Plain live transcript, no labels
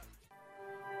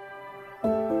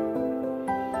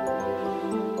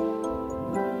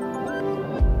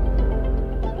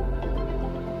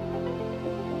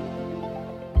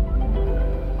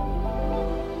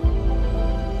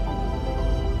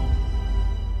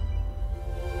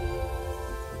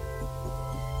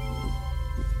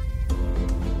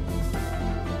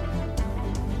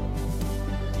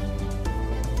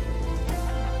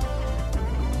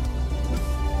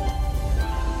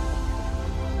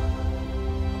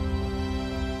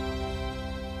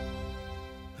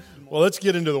Well, let's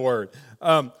get into the Word.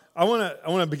 I want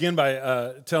to begin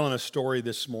by telling a story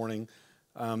this morning.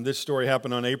 This story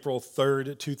happened on April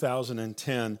 3rd,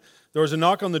 2010. There was a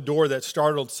knock on the door that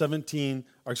startled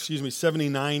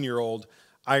 79-year-old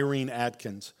Irene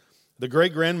Adkins. The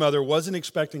great-grandmother wasn't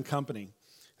expecting company.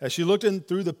 As she looked in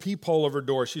through the peephole of her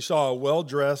door, she saw a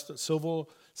well-dressed,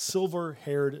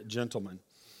 silver-haired gentleman.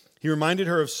 He reminded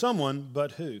her of someone,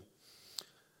 but who?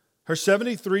 Her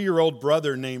 73-year-old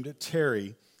brother named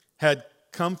Terry had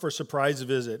come for a surprise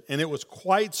visit, and it was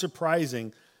quite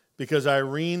surprising because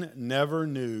Irene never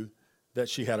knew that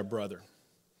she had a brother.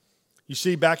 You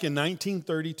see, back in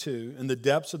 1932, in the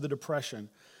depths of the Depression,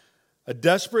 a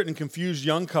desperate and confused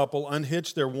young couple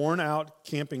unhitched their worn-out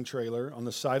camping trailer on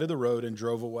the side of the road and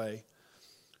drove away.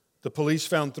 The police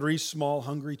found 3 small,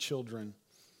 hungry children.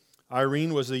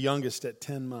 Irene was the youngest at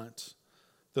 10 months.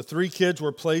 The 3 kids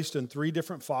were placed in 3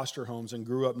 different foster homes and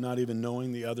grew up not even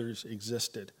knowing the others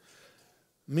existed.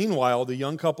 Meanwhile, the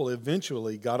young couple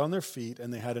eventually got on their feet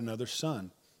and they had another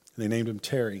son. They named him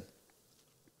Terry.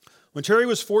 When Terry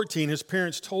was 14, his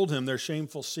parents told him their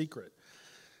shameful secret.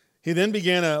 He then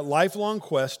began a lifelong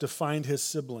quest to find his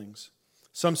siblings.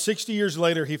 Some 60 years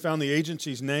later, he found the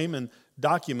agency's name and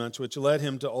documents, which led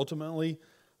him to ultimately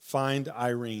find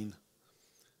Irene.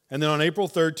 And then on April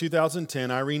 3rd,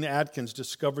 2010, Irene Adkins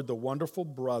discovered the wonderful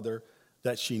brother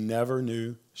that she never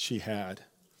knew she had.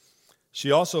 She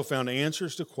also found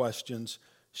answers to questions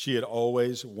she had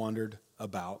always wondered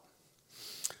about.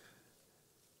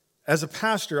 As a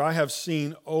pastor, I have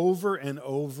seen over and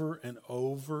over and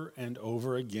over and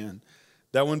over again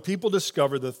that when people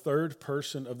discover the third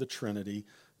person of the Trinity,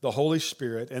 the Holy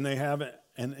Spirit, and they have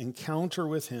an encounter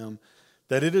with Him,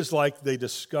 that it is like they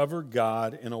discover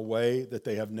God in a way that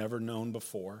they have never known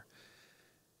before.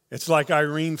 It's like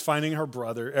Irene finding her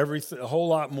brother. A whole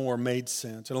lot more made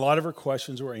sense, and a lot of her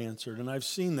questions were answered. And I've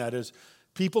seen that as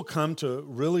people come to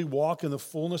really walk in the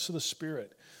fullness of the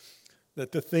Spirit,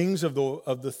 that the things of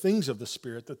the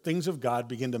Spirit, the things of God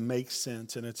begin to make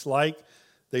sense. And it's like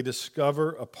they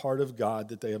discover a part of God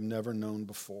that they have never known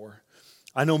before.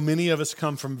 I know many of us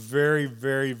come from very,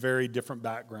 very, very different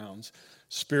backgrounds,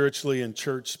 spiritually and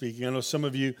church speaking. I know some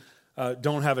of you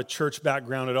don't have a church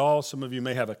background at all. Some of you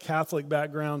may have a Catholic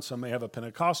background. Some may have a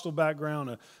Pentecostal background,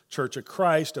 a Church of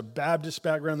Christ, a Baptist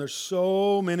background. There's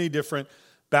so many different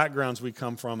backgrounds we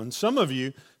come from. And some of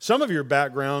your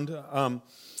background,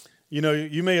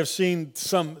 you may have seen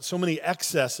so many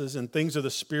excesses and things of the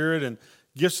Spirit and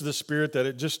gifts of the Spirit that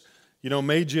it just,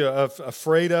 made you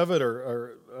afraid of it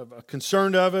or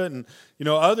concerned of it. And,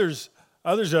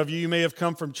 others of you may have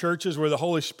come from churches where the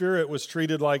Holy Spirit was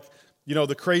treated like,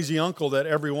 the crazy uncle that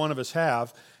every one of us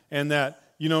have, and that,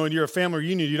 when you're a family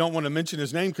reunion, you don't want to mention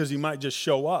his name because he might just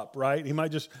show up, right?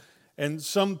 And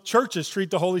some churches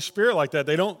treat the Holy Spirit like that.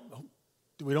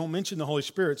 We don't mention the Holy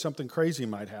Spirit, something crazy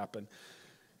might happen.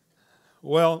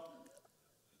 Well,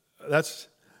 that's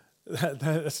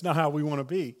not how we want to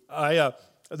be.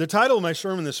 The title of my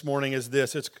sermon this morning is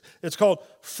this. It's called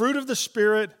Fruit of the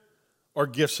Spirit or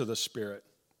Gifts of the Spirit.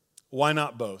 Why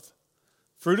not both?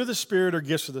 Fruit of the Spirit or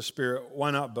gifts of the Spirit,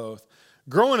 why not both?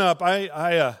 Growing up,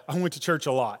 I went to church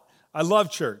a lot. I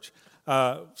love church.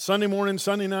 Sunday morning,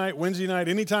 Sunday night, Wednesday night,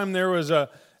 anytime there was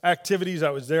activities, I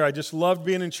was there. I just loved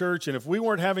being in church. And if we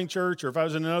weren't having church or if I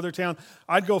was in another town,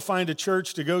 I'd go find a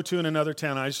church to go to in another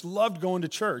town. I just loved going to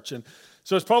church. And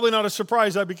so it's probably not a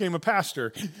surprise I became a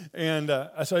pastor. And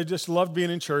so I just loved being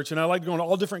in church. And I liked going to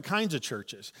all different kinds of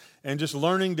churches and just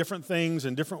learning different things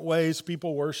and different ways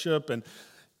people worship.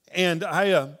 And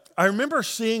I remember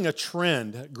seeing a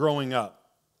trend growing up.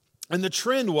 And the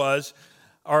trend was,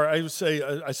 or I say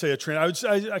a trend,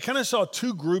 I kind of saw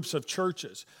 2 groups of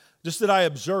churches just that I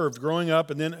observed growing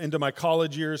up and then into my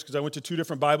college years because I went to 2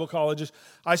 different Bible colleges.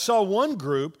 I saw one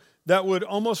group that would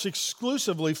almost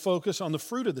exclusively focus on the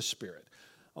fruit of the Spirit.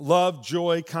 Love,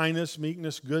 joy, kindness,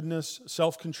 meekness, goodness,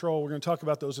 self-control. We're going to talk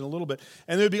about those in a little bit.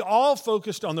 And they would be all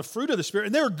focused on the fruit of the Spirit.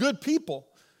 And they were good people.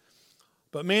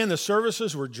 But man, the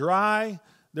services were dry.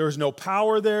 There was no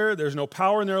power there. There's no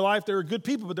power in their life. They were good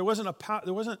people, but there wasn't a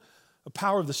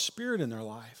power of the Spirit in their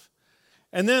life.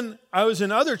 And then I was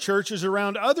in other churches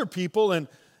around other people, and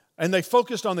they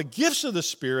focused on the gifts of the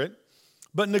Spirit,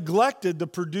 but neglected the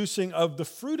producing of the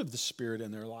fruit of the Spirit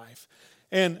in their life.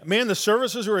 And man, the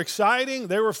services were exciting.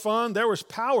 They were fun. There was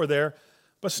power there.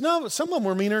 But some of them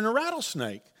were meaner than a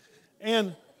rattlesnake.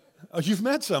 And you've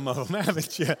met some of them,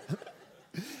 haven't you?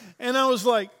 And I was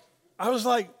like,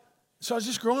 so I was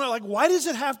just growing up, like, why does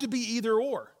it have to be either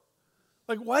or?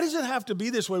 Like, why does it have to be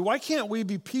this way? Why can't we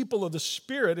be people of the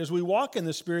Spirit as we walk in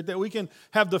the Spirit, that we can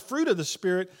have the fruit of the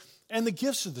Spirit and the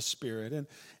gifts of the Spirit.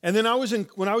 And then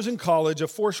when I was in college, a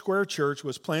Foursquare church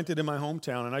was planted in my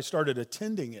hometown, and I started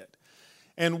attending it.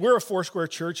 And we're a Foursquare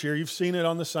church here. You've seen it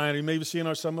on the sign. You may have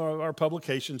seen some of our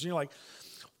publications. And you're like,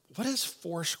 what does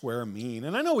Foursquare mean?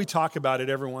 And I know we talk about it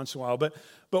every once in a while, but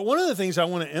one of the things I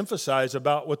want to emphasize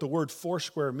about what the word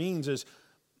Foursquare means is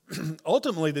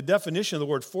ultimately the definition of the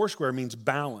word Foursquare means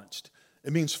balanced.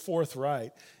 It means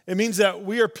forthright. It means that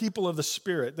we are people of the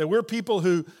Spirit, that we're people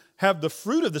who have the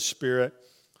fruit of the Spirit,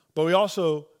 but we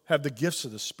also have the gifts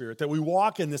of the Spirit, that we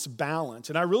walk in this balance.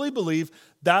 And I really believe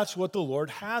that's what the Lord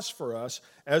has for us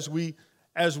as we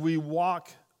walk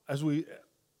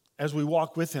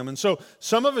with Him. And so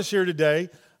some of us here today,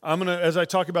 as I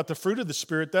talk about the fruit of the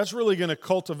Spirit, that's really going to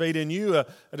cultivate in you a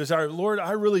desire, Lord,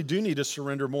 I really do need to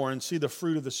surrender more and see the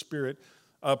fruit of the Spirit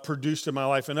produced in my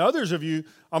life. And others of you,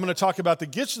 I'm going to talk about the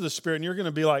gifts of the Spirit, and you're going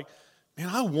to be like, man,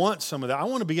 I want some of that. I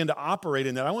want to begin to operate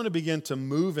in that. I want to begin to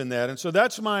move in that. And so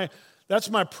that's my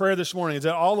prayer this morning, is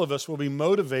that all of us will be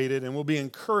motivated and will be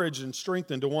encouraged and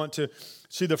strengthened to want to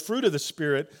see the fruit of the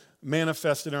Spirit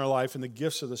manifested in our life and the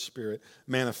gifts of the Spirit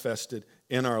manifested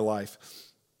in our life.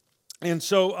 And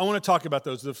so I want to talk about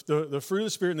those, the fruit of the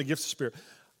Spirit and the gifts of the Spirit.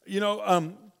 You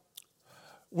know,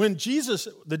 when Jesus,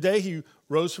 the day He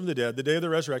rose from the dead, the day of the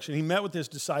resurrection, He met with His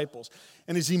disciples.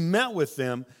 And as He met with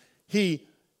them, He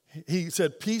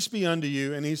said, peace be unto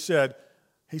you. And He said,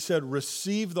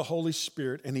 receive the Holy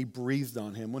Spirit, and He breathed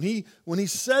on him. When he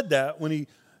said that,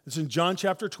 it's in John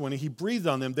chapter 20, He breathed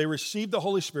on them. They received the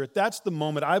Holy Spirit. That's the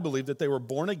moment I believe that they were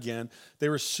born again. They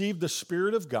received the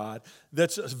Spirit of God.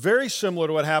 That's very similar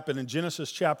to what happened in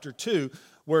Genesis chapter 2,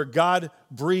 where God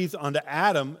breathed onto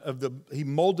Adam. He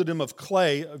molded him of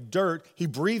clay, of dirt. He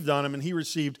breathed on him, and he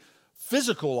received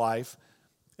physical life.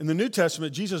 In the New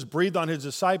Testament, Jesus breathed on His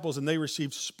disciples, and they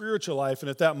received spiritual life. And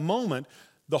at that moment,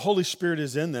 the Holy Spirit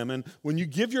is in them. And when you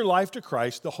give your life to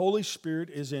Christ, the Holy Spirit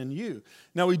is in you.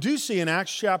 Now, we do see in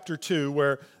Acts chapter 2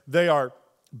 where they are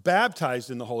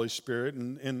baptized in the Holy Spirit,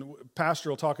 and Pastor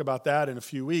will talk about that in a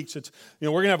few weeks. We're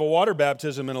going to have a water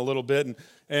baptism in a little bit,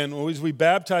 and as we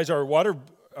baptize our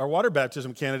water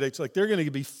baptism candidates, like they're going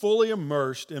to be fully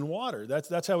immersed in water.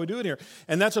 That's how we do it here.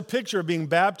 And that's a picture of being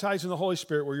baptized in the Holy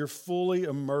Spirit, where you're fully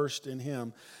immersed in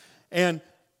Him. And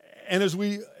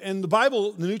the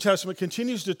Bible, the New Testament,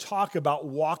 continues to talk about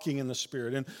walking in the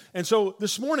Spirit. And so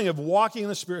this morning of walking in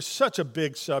the Spirit is such a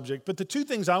big subject, but the two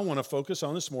things I want to focus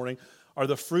on this morning are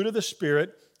the fruit of the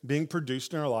Spirit being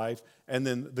produced in our life, and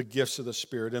then the gifts of the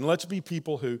Spirit. And let's be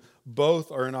people who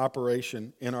both are in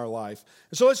operation in our life.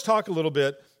 And so let's talk a little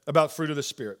bit about fruit of the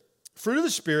Spirit. Fruit of the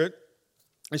Spirit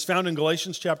is found in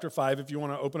Galatians chapter 5, if you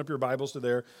want to open up your Bibles to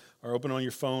there, or open on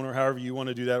your phone, or however you want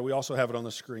to do that. We also have it on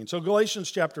the screen. So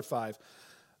Galatians chapter 5,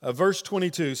 verse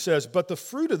 22 says, but the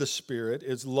fruit of the Spirit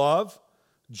is love,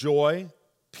 joy,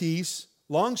 peace,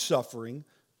 long-suffering,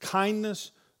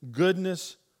 kindness,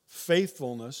 goodness,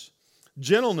 faithfulness,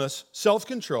 gentleness,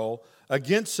 self-control.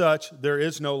 Against such there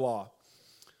is no law.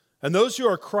 And those who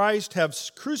are Christ have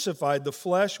crucified the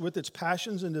flesh with its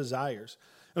passions and desires.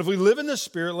 And if we live in the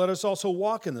Spirit, let us also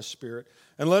walk in the Spirit.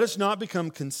 And let us not become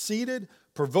conceited,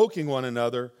 provoking one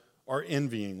another, or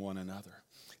envying one another.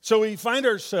 So we find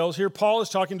ourselves here. Paul is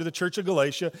talking to the church of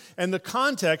Galatia. And the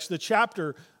context, the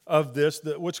chapter of this,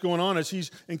 what's going on is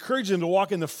he's encouraging them to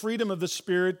walk in the freedom of the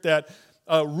Spirit, that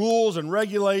rules and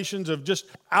regulations of just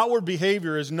outward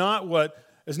behavior is not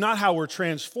how we're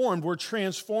transformed. We're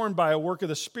transformed by a work of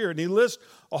the Spirit. And he lists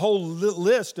a whole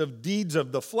list of deeds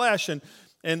of the flesh,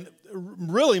 and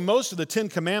really most of the 10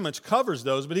 Commandments covers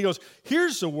those. But he goes,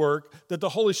 here's the work that the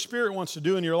Holy Spirit wants to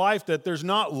do in your life, that there's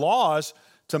not laws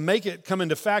to make it come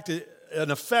into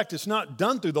an effect. It's not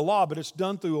done through the law, but it's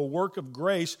done through a work of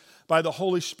grace by the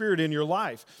Holy Spirit in your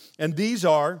life. And these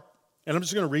are, and I'm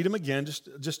just going to read them again,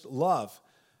 just love.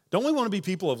 Don't we want to be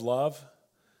people of love?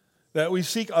 That we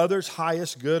seek others'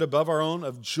 highest good above our own,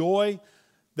 of joy,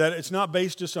 that it's not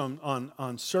based just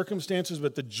on circumstances,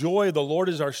 but the joy of the Lord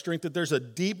is our strength, that there's a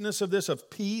deepness of this, of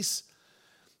peace,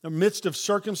 in the midst of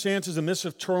circumstances, in the midst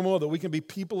of turmoil, that we can be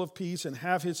people of peace and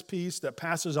have His peace that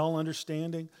passes all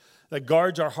understanding, that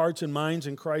guards our hearts and minds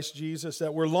in Christ Jesus,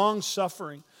 that we're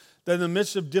long-suffering, that in the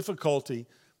midst of difficulty,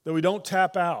 that we don't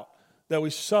tap out, that we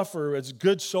suffer as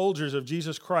good soldiers of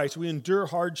Jesus Christ. We endure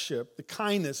hardship, the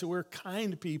kindness, that we're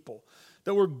kind people,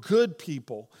 that we're good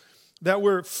people, that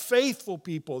we're faithful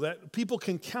people, that people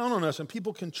can count on us and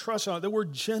people can trust on us, that we're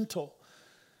gentle.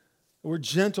 We're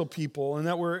gentle people, and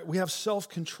that we have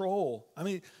self-control. I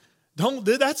mean, don't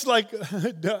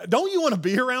you want to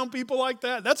be around people like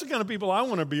that? That's the kind of people I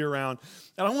want to be around.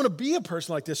 And I want to be a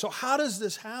person like this. So how does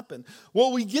this happen?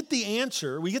 Well, we get the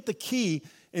answer, we get the key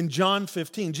in John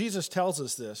 15. Jesus tells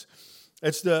us this.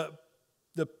 It's the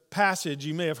passage,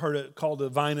 you may have heard it called the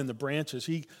vine and the branches.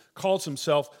 He calls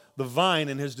himself the vine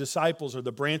and his disciples are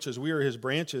the branches. We are his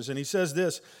branches. And he says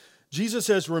this, Jesus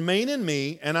says, remain in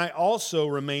me and I also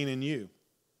remain in you.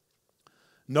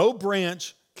 No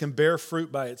branch can bear fruit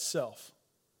by itself.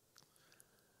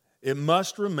 It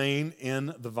must remain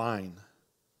in the vine.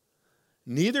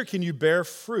 Neither can you bear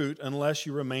fruit unless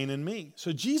you remain in me.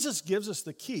 So Jesus gives us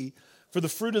the key for the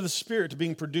fruit of the Spirit to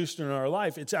being produced in our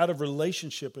life. It's out of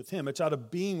relationship with him. It's out of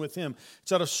being with him.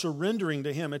 It's out of surrendering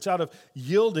to him. It's out of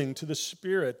yielding to the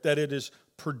Spirit that it is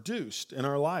produced in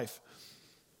our life.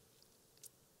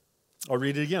 I'll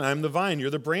read it again. I'm the vine, you're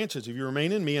the branches. If you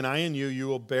remain in me and I in you, you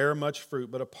will bear much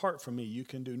fruit. But apart from me, you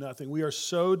can do nothing. We are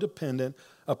so dependent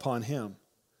upon him.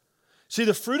 See,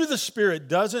 the fruit of the Spirit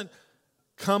doesn't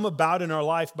come about in our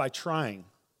life by trying.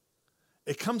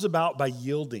 It comes about by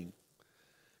yielding.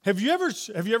 Have you ever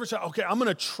said, okay, I'm going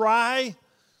to try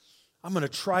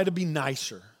to be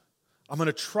nicer. I'm going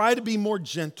to try to be more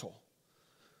gentle.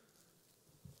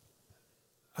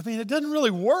 I mean, it doesn't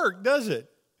really work, does it?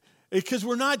 Because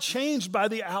we're not changed by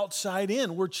the outside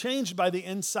in. We're changed by the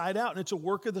inside out, and it's a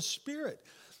work of the Spirit.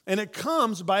 And it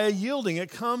comes by a yielding. It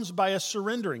comes by a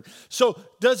surrendering. So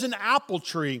does an apple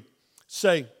tree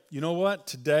say, you know what,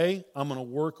 today I'm going to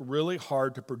work really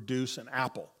hard to produce an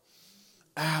apple?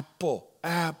 Apple.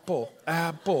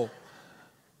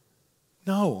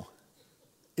 No,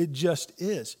 it just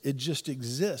is. It just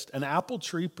exists. An apple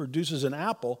tree produces an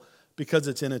apple because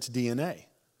it's in its DNA.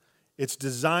 It's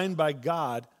designed by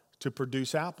God to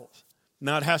produce apples.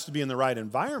 Now, it has to be in the right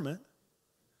environment.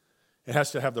 It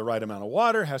has to have the right amount of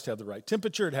water. It has to have the right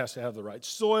temperature. It has to have the right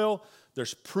soil.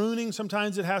 There's pruning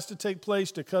sometimes that has to take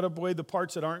place to cut away the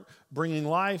parts that aren't bringing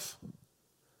life.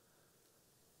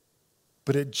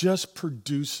 But it just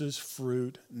produces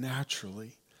fruit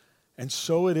naturally. And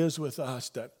so it is with us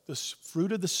that the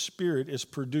fruit of the Spirit is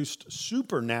produced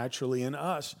supernaturally in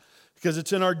us because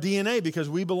it's in our DNA, because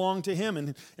we belong to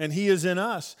him and he is in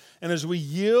us. And as we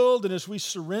yield and as we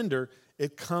surrender,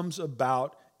 it comes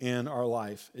about in our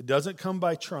life. It doesn't come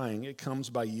by trying, it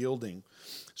comes by yielding.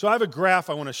 So I have a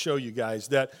graph I want to show you guys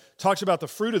that talks about the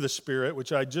fruit of the Spirit,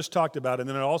 which I just talked about, and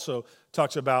then it also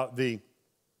talks about the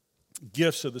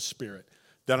gifts of the Spirit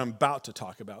that I'm about to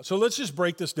talk about. So let's just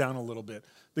break this down a little bit.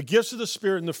 The gifts of the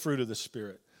Spirit and the fruit of the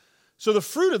Spirit. So the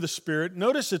fruit of the Spirit,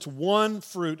 notice it's one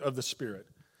fruit of the Spirit.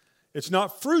 It's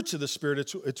not fruits of the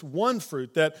Spirit, it's one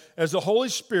fruit that as the Holy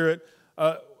Spirit,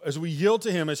 as we yield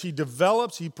to him, as he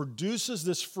develops, he produces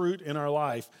this fruit in our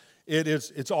life,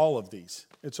 it's all of these.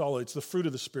 It's the fruit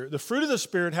of the Spirit. The fruit of the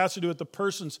Spirit has to do with the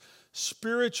person's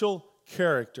spiritual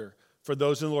character for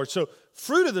those in the Lord. So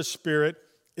fruit of the Spirit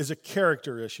is a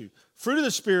character issue. Fruit of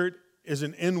the Spirit is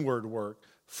an inward work.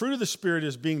 Fruit of the Spirit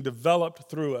is being developed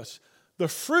through us. The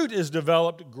fruit is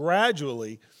developed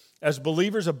gradually as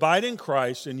believers abide in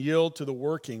Christ and yield to the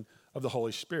working of the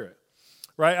Holy Spirit.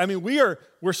 Right? I mean,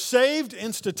 we're saved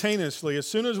instantaneously. As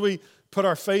soon as we put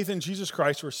our faith in Jesus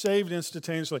Christ, we're saved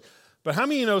instantaneously. But how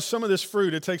many of you know some of this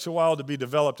fruit, it takes a while to be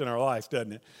developed in our life,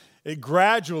 doesn't it? It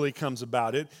gradually comes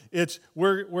about.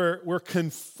 We're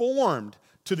conformed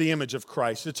to the image of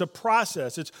Christ. It's a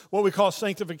process. It's what we call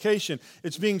sanctification.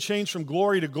 It's being changed from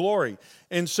glory to glory.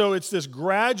 And so it's this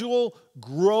gradual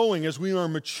growing as we are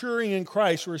maturing in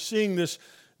Christ. We're seeing this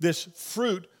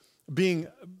fruit being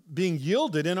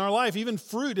yielded in our life. Even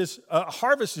fruit is,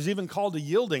 harvest is even called a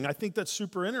yielding. I think that's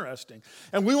super interesting.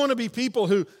 And we want to be people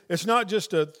who, it's not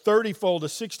just a 30-fold, a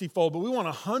 60-fold, but we want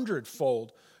a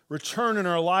 100-fold return in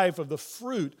our life of the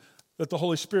fruit that the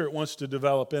Holy Spirit wants to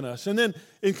develop in us. And then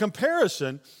in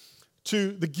comparison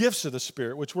to the gifts of the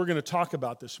Spirit, which we're going to talk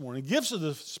about this morning. Gifts of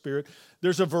the Spirit,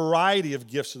 there's a variety of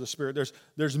gifts of the Spirit.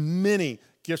 There's many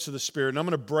gifts of the Spirit, and I'm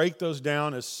going to break those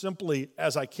down as simply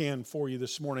as I can for you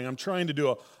this morning. I'm trying to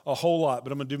do a whole lot,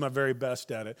 but I'm going to do my very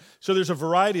best at it. So there's a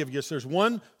variety of gifts. There's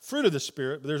one fruit of the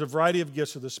Spirit, but there's a variety of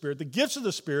gifts of the Spirit. The gifts of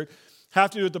the Spirit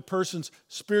have to do with the person's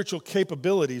spiritual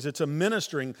capabilities. It's a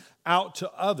ministering out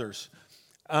to others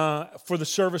for the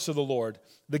service of the Lord.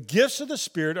 The gifts of the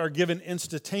Spirit are given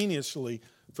instantaneously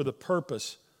for the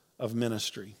purpose of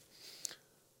ministry.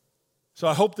 So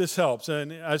I hope this helps.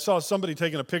 And I saw somebody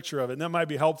taking a picture of it, and that might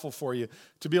be helpful for you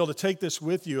to be able to take this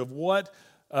with you of what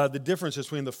the difference is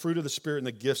between the fruit of the Spirit and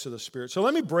the gifts of the Spirit. So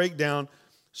let me break down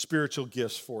spiritual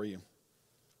gifts for you.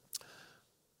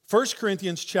 1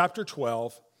 Corinthians chapter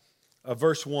 12,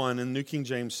 verse 1, in New King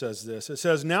James says this. It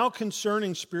says, "Now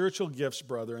concerning spiritual gifts,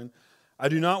 brethren, I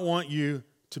do not want you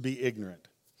to be ignorant."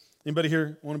 Anybody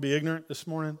here want to be ignorant this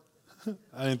morning?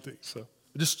 I didn't think so.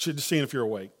 Just seeing if you're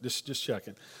awake. Just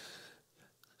checking.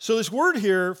 So this word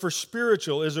here for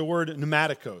spiritual is a word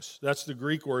pneumatikos. That's the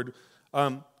Greek word.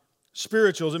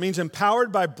 Spirituals, it means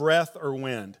empowered by breath or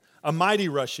wind, a mighty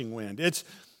rushing wind. It's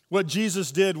what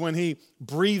Jesus did when he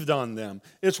breathed on them.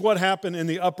 It's what happened in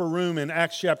the upper room in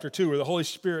Acts chapter 2 where the Holy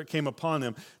Spirit came upon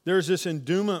them. There's this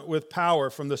endowment with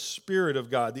power from the Spirit of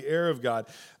God, the air of God.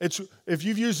 It's if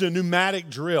you've used a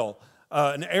pneumatic drill,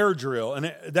 an air drill,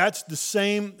 and that's the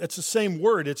same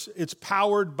word. It's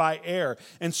powered by air.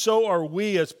 And so are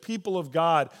we as people of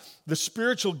God. The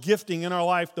spiritual gifting in our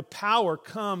life, the power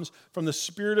comes from the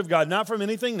Spirit of God, not from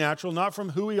anything natural, not from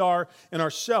who we are in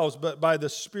ourselves, but by the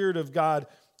Spirit of God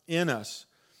in us.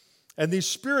 And these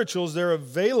spirituals, they're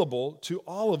available to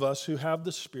all of us who have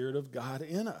the Spirit of God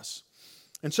in us.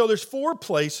 And so there's 4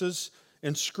 places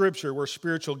in Scripture where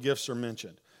spiritual gifts are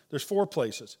mentioned. There's 4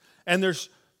 places. And there's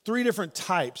 3 different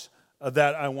types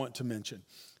that I want to mention.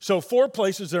 So 4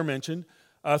 places they're mentioned,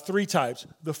 3 types.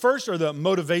 The first are the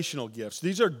motivational gifts.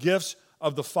 These are gifts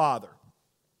of the Father.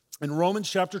 In Romans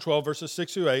chapter 12, verses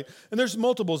 6 through 8, and there's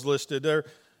multiples listed.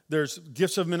 There's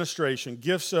gifts of ministration,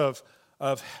 gifts of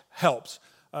helps,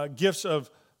 gifts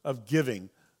of giving,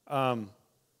 of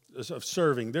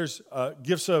serving. There's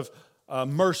gifts of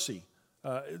mercy.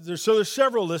 There's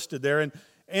several listed there.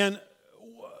 And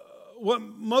what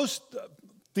most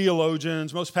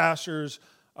theologians, most pastors,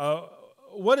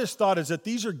 what is thought is that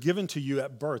these are given to you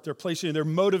at birth. They're placed in, they're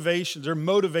motivations, they're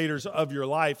motivators of your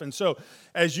life. And so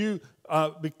as you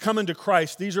come into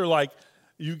Christ, these are like,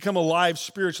 you become alive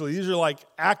spiritually. These are like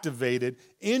activated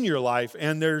in your life.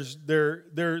 And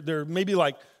they're maybe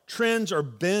like trends or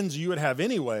bends you would have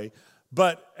anyway.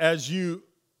 But as you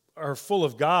are full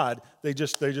of God, they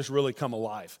just really come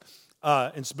alive.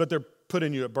 But they're put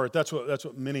in you at birth. That's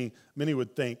what many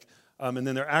would think. And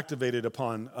then they're activated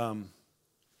upon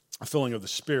a filling of the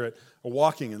Spirit, or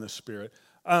walking in the Spirit.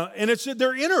 And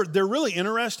they're really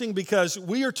interesting because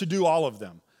we are to do all of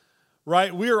them,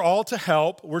 right? We are all to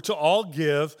help. We're to all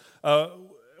give.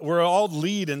 We're all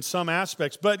lead in some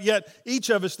aspects. But yet,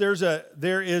 each of us,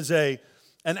 there is an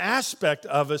aspect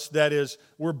of us that is,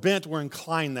 we're bent, we're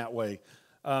inclined that way.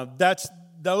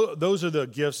 Those are the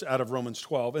gifts out of Romans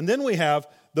 12. And then we have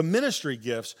the ministry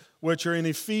gifts, which are in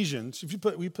Ephesians.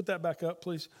 Will you put that back up,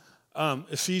 please?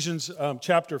 Ephesians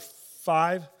chapter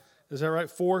 5. Is that right?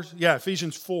 4? Yeah,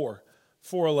 Ephesians 4.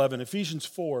 4:11. Ephesians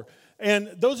 4. And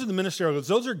those are the ministerial gifts.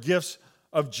 Those are gifts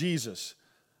of Jesus,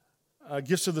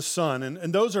 gifts of the Son.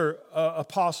 And those are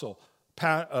apostle,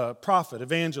 prophet,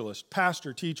 evangelist,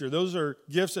 pastor, teacher. Those are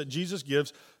gifts that Jesus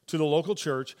gives to the local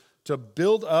church to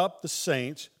build up the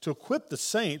saints, to equip the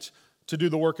saints to do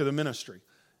the work of the ministry.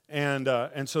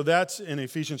 And so that's in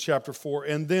Ephesians chapter 4.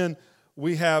 And then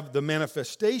we have the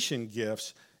manifestation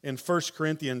gifts in 1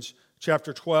 Corinthians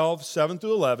chapter 12, 7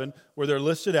 through 11, where they're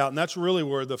listed out. And that's really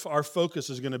where our focus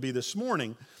is going to be this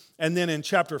morning. And then in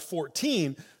chapter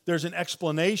 14, there's an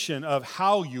explanation of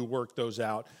how you work those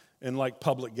out in like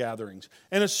public gatherings.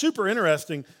 And it's super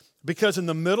interesting because in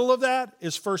the middle of that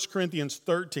is 1 Corinthians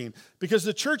 13. Because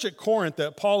the church at Corinth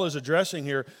that Paul is addressing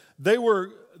here, they were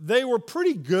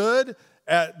pretty good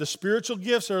at the spiritual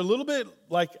gifts. They're a little bit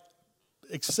like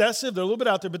excessive. They're a little bit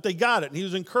out there, but they got it. And he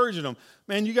was encouraging them.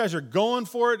 Man, you guys are going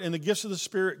for it in the gifts of the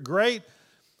Spirit. Great.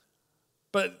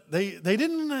 But they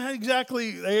didn't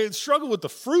exactly, they struggled with the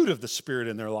fruit of the Spirit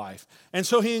in their life. And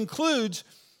so he includes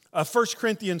 1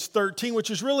 Corinthians 13, which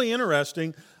is really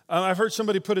interesting. I've heard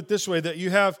somebody put it this way, that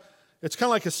you have, it's kind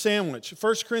of like a sandwich.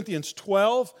 1 Corinthians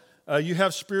 12, you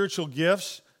have spiritual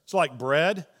gifts. It's like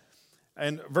bread.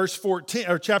 And verse 14,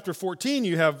 or chapter 14,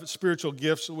 you have spiritual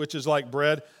gifts, which is like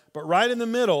bread. But right in the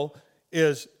middle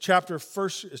is chapter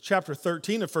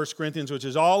 13 of 1 Corinthians, which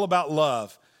is all about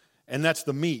love. And that's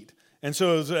the meat. And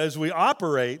so as we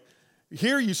operate,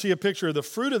 here you see a picture of the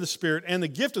fruit of the Spirit and the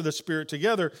gift of the Spirit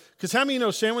together. Because how many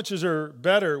know sandwiches are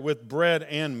better with bread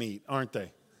and meat, aren't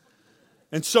they?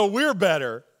 And so we're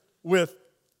better with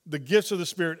the gifts of the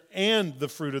Spirit and the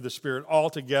fruit of the Spirit all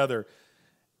together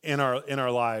in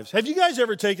our lives. Have you guys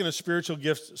ever taken a spiritual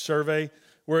gift survey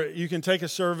where you can take a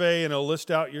survey and it'll list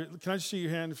out your, can I just see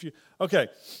your hand? Okay,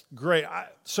 great. I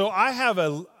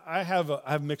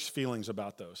have mixed feelings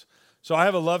about those. So I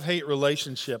have a love-hate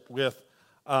relationship with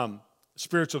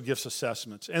spiritual gifts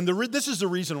assessments. And this is the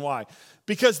reason why.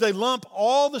 Because they lump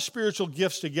all the spiritual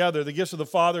gifts together, the gifts of the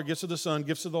Father, gifts of the Son,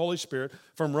 gifts of the Holy Spirit,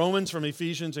 from Romans, from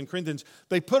Ephesians, and Corinthians.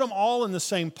 They put them all in the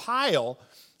same pile,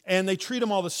 and they treat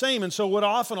them all the same. And so what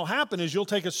often will happen is you'll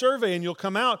take a survey, and you'll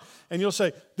come out, and you'll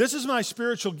say, this is my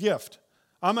spiritual gift.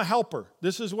 I'm a helper.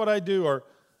 This is what I do. Or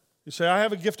you say, I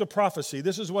have a gift of prophecy.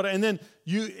 This is what and then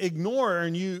you ignore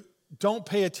and you don't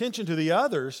pay attention to the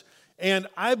others. And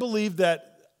I believe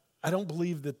that I don't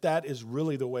believe that that is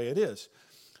really the way it is.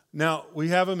 Now, we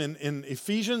have them in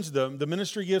Ephesians, the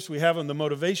ministry gifts. We have them, the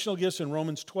motivational gifts in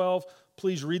Romans 12.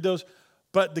 Please read those.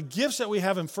 But the gifts that we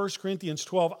have in 1 Corinthians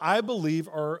 12, I believe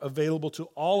are available to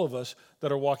all of us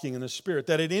that are walking in the Spirit.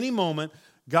 That at any moment,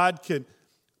 God could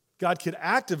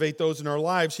activate those in our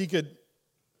lives. He could,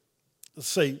 let's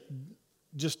say,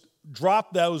 just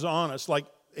drop those on us, like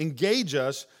engage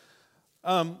us,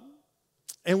 and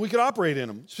we could operate in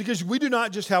them. It's because we do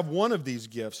not just have one of these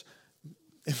gifts.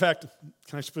 In fact,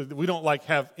 we don't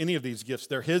have any of these gifts.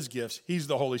 They're His gifts. He's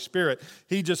the Holy Spirit.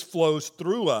 He just flows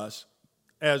through us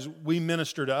as we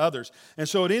minister to others. And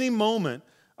so at any moment,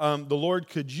 the Lord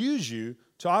could use you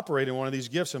to operate in one of these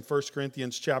gifts in 1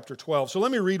 Corinthians chapter 12. So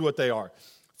let me read what they are.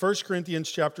 1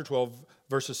 Corinthians chapter 12,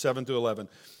 verses 7 through 11.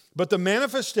 But the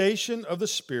manifestation of the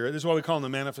Spirit, this is what we call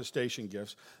them the manifestation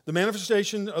gifts. The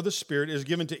manifestation of the Spirit is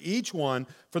given to each one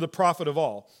for the profit of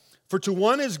all. For to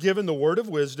one is given the word of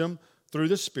wisdom through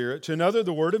the Spirit, to another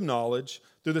the word of knowledge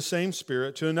through the same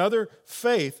Spirit, to another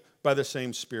faith by the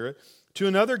same Spirit, to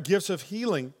another gifts of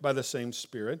healing by the same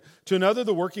Spirit, to another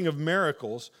the working of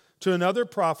miracles, to another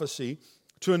prophecy,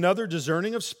 to another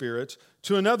discerning of spirits,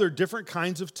 to another different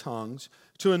kinds of tongues,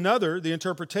 to another the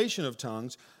interpretation of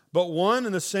tongues. But one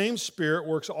and the same Spirit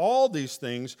works all these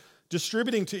things,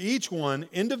 distributing to each one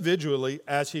individually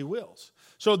as He wills.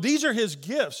 So these are His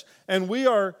gifts, and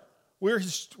we're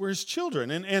His children.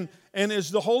 And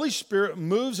as the Holy Spirit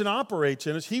moves and operates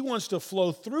in us, He wants to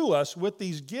flow through us with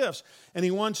these gifts, and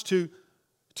He wants to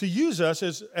use us,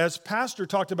 as Pastor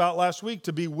talked about last week,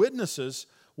 to be witnesses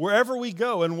wherever we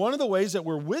go. And one of the ways that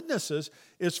we're witnesses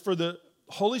is for the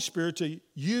Holy Spirit to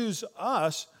use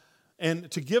us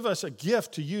and to give us a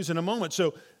gift to use in a moment.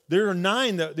 So there are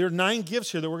 9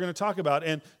 gifts here that we're going to talk about,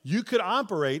 and you could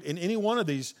operate in any one of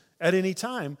these at any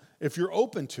time if you're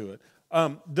open to it.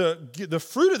 The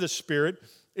fruit of the Spirit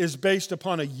is based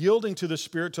upon a yielding to the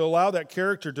Spirit to allow that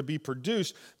character to be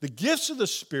produced. The gifts of the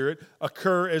Spirit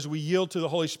occur as we yield to the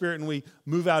Holy Spirit and we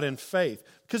move out in faith.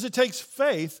 Because it takes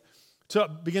faith to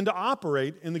begin to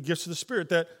operate in the gifts of the Spirit,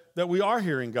 that we are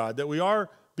hearing God, that we are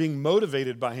being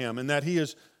motivated by Him, and that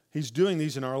He's doing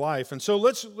these in our life. And so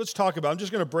let's talk about, I'm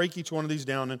just going to break each one of these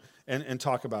down and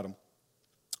talk about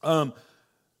them.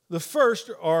 The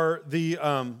first are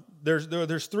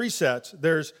there's 3 sets.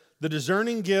 There's the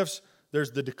discerning gifts,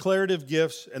 there's the declarative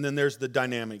gifts, and then there's the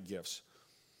dynamic gifts.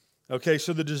 Okay,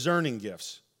 so the discerning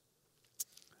gifts.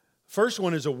 First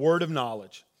one is a word of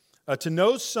knowledge. To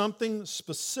know something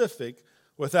specific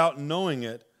without knowing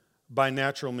it by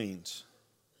natural means.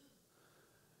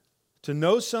 To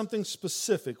know something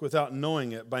specific without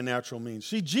knowing it by natural means.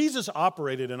 See, Jesus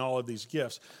operated in all of these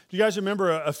gifts. Do you guys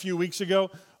remember a few weeks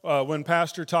ago when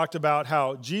Pastor talked about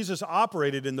how Jesus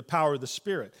operated in the power of the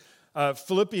Spirit?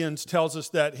 Philippians tells us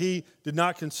that he did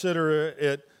not consider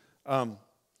it,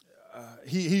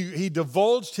 he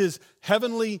divulged his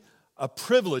heavenly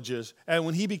privileges, and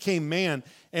when he became man,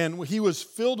 and he was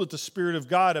filled with the Spirit of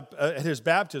God at his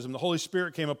baptism. The Holy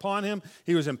Spirit came upon him.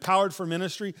 He was empowered for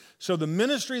ministry. So the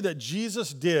ministry that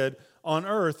Jesus did on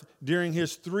earth during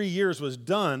his 3 years was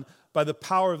done by the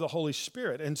power of the Holy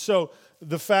Spirit. And so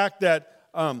the fact that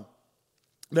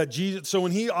Jesus, so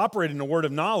when he operated in a word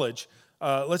of knowledge,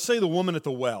 let's say the woman at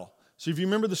the well. So if you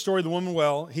remember the story of the woman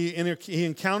well, he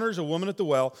encounters a woman at the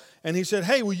well, and he said,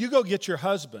 "Hey, will you go get your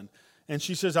husband?" And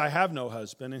she says, "I have no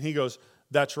husband." And he goes,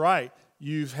 "That's right.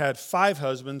 You've had 5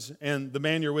 husbands, and the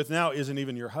man you're with now isn't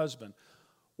even your husband."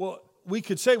 Well, we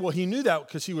could say, well, he knew that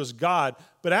because he was God,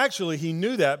 but actually he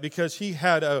knew that because he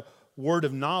had a word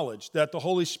of knowledge, that the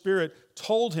Holy Spirit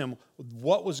told him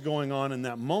what was going on in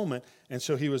that moment, and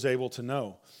so he was able to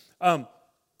know.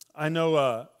 I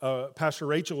know Pastor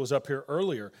Rachel was up here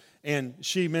earlier, and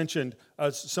she mentioned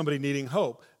somebody needing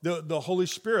hope. The Holy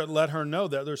Spirit let her know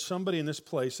that there's somebody in this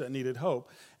place that needed hope.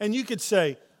 And you could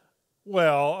say,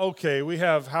 well, okay, we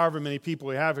have however many people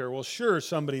we have here. Well, sure,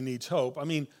 somebody needs hope. I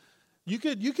mean, you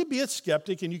could be a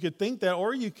skeptic and you could think that,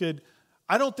 or you could,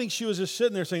 I don't think she was just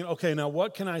sitting there saying, okay, now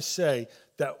what can I say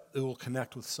that it will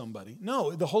connect with somebody?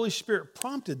 No, the Holy Spirit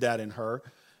prompted that in her.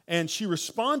 And she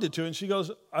responded to it, and she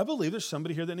goes, "I believe there's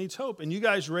somebody here that needs hope." And you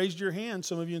guys raised your hand,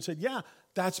 some of you, and said, "Yeah,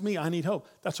 that's me. I need hope."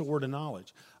 That's a word of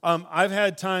knowledge. I've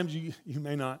had times, you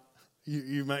may not,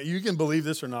 you can believe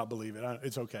this or not believe it.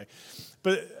 It's okay.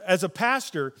 But as a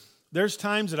pastor, there's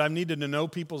times that I've needed to know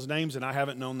people's names, and I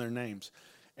haven't known their names.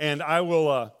 And I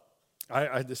will,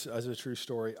 this is a true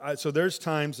story. So there's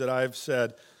times that I've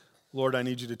said, "Lord, I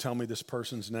need you to tell me this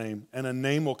person's name." And a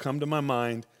name will come to my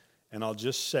mind, and I'll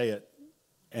just say it.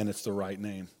 And it's the right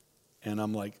name. And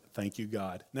I'm like, thank you,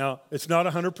 God. Now, it's not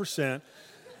 100%.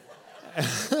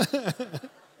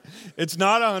 It's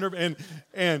not 100.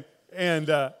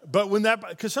 But when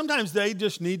because sometimes they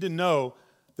just need to know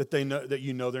that they know that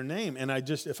you know their name. And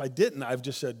if I didn't, I've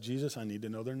just said, Jesus, I need to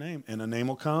know their name. And a name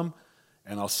will come,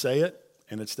 and I'll say it,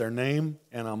 and it's their name,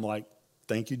 and I'm like,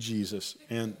 thank you, Jesus.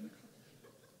 And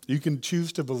you can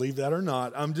choose to believe that or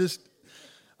not. I'm just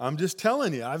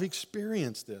telling you, I've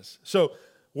experienced this. So,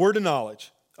 word of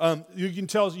knowledge. You can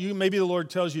tell maybe the Lord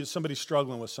tells you somebody's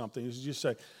struggling with something. You just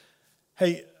say,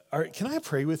 hey, can I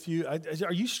pray with you?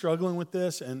 Are you struggling with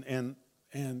this? And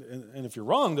if you're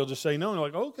wrong, they'll just say no. And they're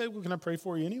like, okay, well, can I pray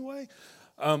for you anyway?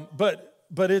 But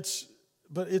it's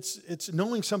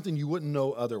knowing something you wouldn't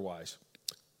know otherwise.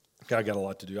 Okay, I got a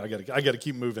lot to do. I got to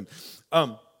keep moving.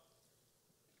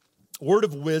 Word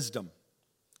of wisdom.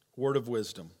 Word of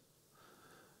wisdom.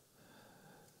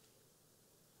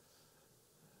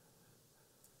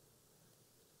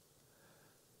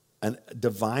 A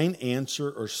divine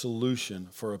answer or solution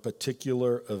for a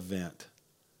particular event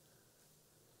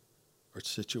or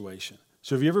situation.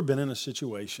 So have you ever been in a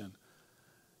situation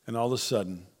and all of a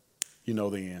sudden you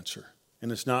know the answer?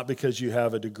 And it's not because you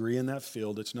have a degree in that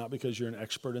field. It's not because you're an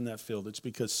expert in that field. It's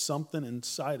because something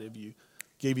inside of you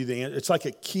gave you the answer. It's like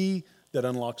a key that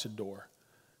unlocks a door.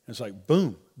 And it's like,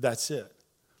 boom, that's it.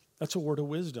 That's a word of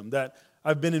wisdom. That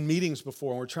I've been in meetings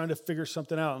before and we're trying to figure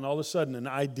something out, and all of a sudden an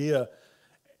idea.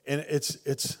 And it's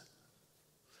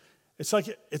like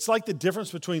the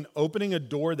difference between opening a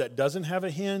door that doesn't have a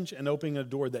hinge and opening a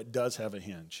door that does have a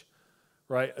hinge,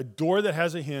 right? A door that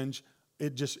has a hinge,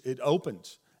 it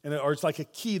opens, or it's like a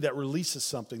key that releases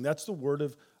something. That's the word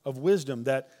of wisdom.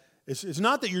 That it's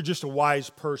not that you're just a wise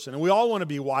person, and we all want to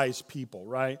be wise people,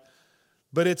 right?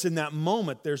 But it's in that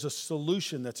moment there's a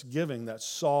solution that's giving that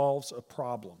solves a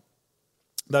problem.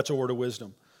 That's a word of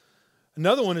wisdom.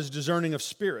 Another one is discerning of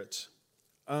spirits.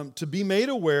 To be made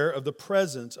aware of the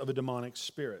presence of a demonic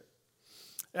spirit.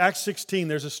 Acts 16,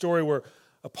 there's a story where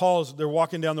they're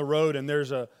walking down the road, and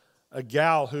there's a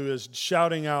gal who is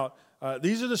shouting out,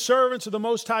 these are the servants of the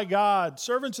Most High God,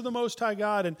 servants of the Most High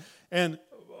God. And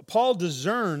Paul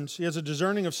discerns, he has a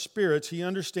discerning of spirits. He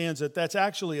understands that that's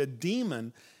actually a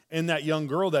demon in that young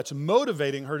girl that's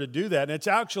motivating her to do that. And it's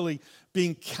actually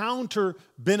being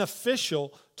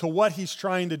counter-beneficial to what he's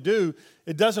trying to do.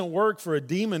 It doesn't work for a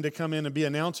demon to come in and be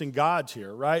announcing God's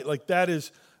here, right? Like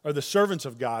or the servants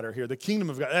of God are here, the kingdom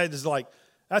of God. That is like,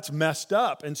 that's messed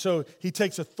up. And so he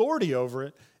takes authority over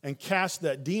it and casts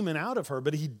that demon out of her.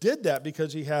 But he did that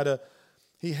because he had a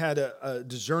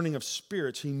discerning of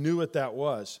spirits. He knew what that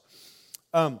was.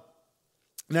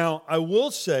 Now, I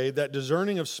will say that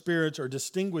discerning of spirits, or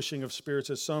distinguishing of spirits,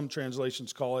 as some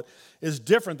translations call it, is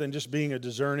different than just being a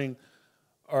discerning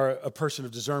or a person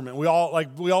of discernment. We all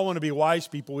want to be wise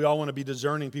people. We all want to be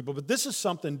discerning people. But this is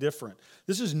something different.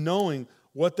 This is knowing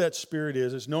what that spirit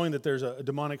is. It's knowing that there's a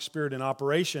demonic spirit in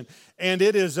operation. And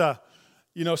it is,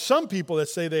 some people that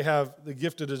say they have the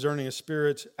gift of discerning of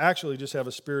spirits actually just have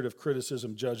a spirit of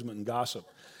criticism, judgment, and gossip.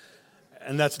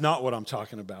 And that's not what I'm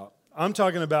talking about. I'm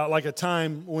talking about like a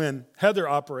time when Heather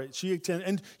operates.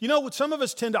 And some of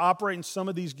us tend to operate in some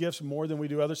of these gifts more than we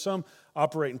do others. Some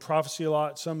operate in prophecy a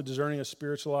lot, some in discerning of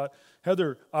spirits a lot.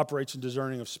 Heather operates in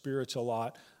discerning of spirits a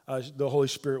lot. The Holy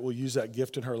Spirit will use that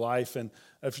gift in her life. And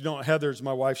if you don't, Heather's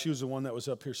my wife. She was the one that was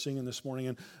up here singing this morning.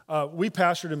 And we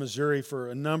pastored in Missouri for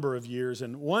a number of years.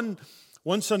 And one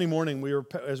Sunday morning,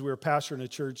 as we were pastoring a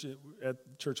church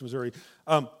at Church Missouri,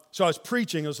 so I was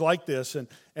preaching. It was like this, and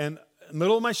in the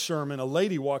middle of my sermon, a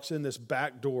lady walks in this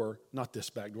back door, not this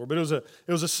back door, but it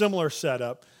was a similar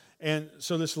setup. And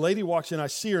so this lady walks in, I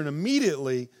see her, and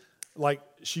immediately, like,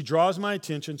 she draws my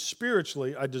attention.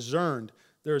 Spiritually, I discerned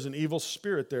there's an evil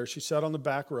spirit there. She sat on the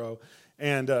back row,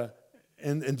 and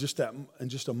in just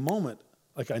a moment,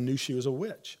 like, I knew she was a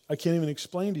witch. I can't even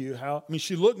explain to you how. I mean,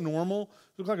 she looked normal,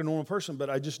 looked like a normal person, but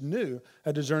I just knew,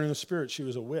 at discerning the spirit, she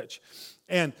was a witch.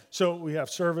 And so we have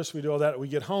service, we do all that, we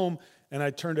get home, and I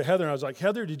turned to Heather, and I was like,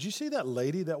 Heather, did you see that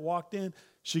lady that walked in?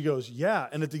 She goes, yeah.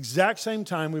 And at the exact same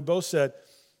time, we both said,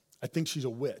 I think she's a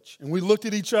witch. And we looked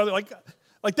at each other like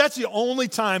that's the only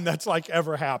time that's like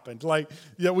ever happened. Like,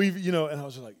 yeah, we've, and I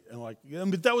was like,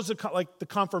 but that was the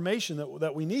confirmation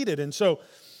that we needed. And so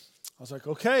I was like,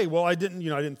 okay, well, I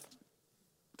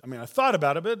thought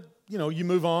about it, but, you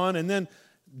move on, and then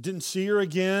didn't see her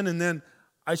again. And then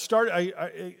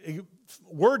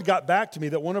word got back to me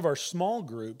that one of our small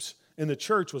groups in the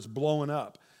church was blowing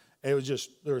up. It was just,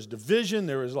 there was division,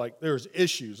 there was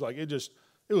issues, like it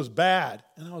was bad.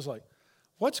 And I was like,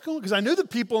 what's going on? Because I knew the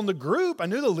people in the group, I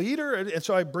knew the leader, and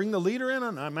so I bring the leader in,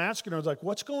 and I'm asking her, I was like,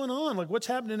 what's going on? Like, what's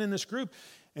happening in this group?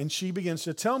 And she begins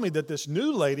to tell me that this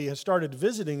new lady has started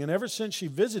visiting, and ever since she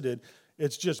visited,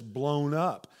 It's just blown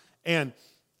up. And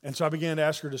so I began to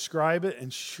ask her to describe it,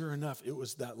 and sure enough, it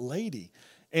was that lady.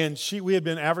 And we had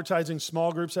been advertising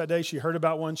small groups that day. She heard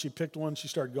about one, she picked one, she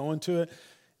started going to it,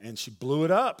 and she blew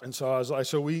it up. And so I was like,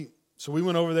 so we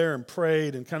went over there and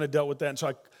prayed and kind of dealt with that. And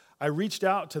so I reached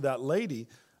out to that lady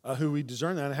who we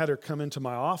discerned that, and I had her come into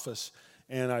my office,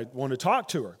 and I wanted to talk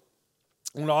to her.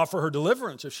 I wanted to offer her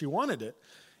deliverance if she wanted it.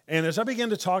 And as I began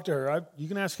to talk to her, you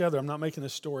can ask Heather, I'm not making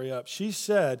this story up. She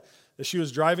said that she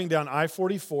was driving down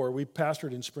I-44. We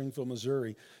pastored in Springfield,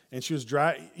 Missouri. And she was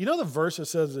driving. You know the verse that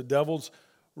says the devil's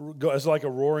is like a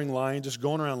roaring lion just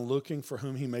going around looking for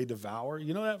whom he may devour?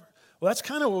 You know that? Well, that's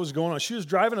kind of what was going on. She was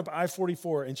driving up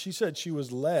I-44, and she said she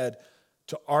was led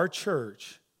to our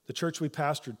church, the church we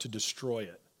pastored, to destroy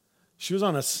it. She was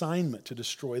on assignment to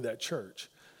destroy that church.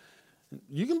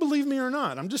 You can believe me or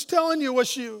not. I'm just telling you what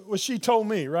she told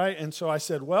me, right? And so I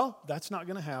said, well, that's not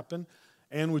going to happen.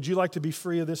 And would you like to be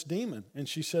free of this demon? And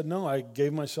she said, no, I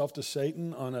gave myself to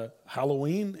Satan on a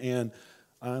Halloween, and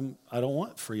I don't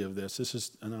want free of this.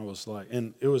 And I was like,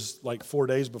 and it was like 4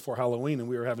 days before Halloween, and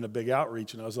we were having a big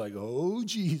outreach, and I was like, oh,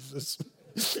 Jesus,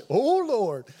 oh,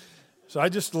 Lord. So I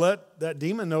just let that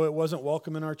demon know it wasn't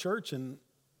welcome in our church, and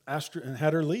asked her and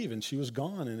had her leave, and she was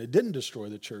gone, and it didn't destroy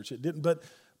the church. It didn't,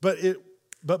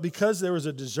 but because there was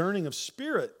a discerning of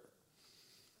spirit,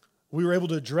 we were able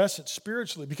to address it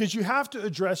spiritually, because you have to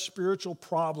address spiritual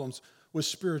problems with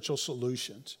spiritual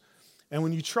solutions. And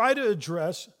when you try to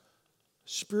address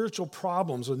spiritual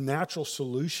problems with natural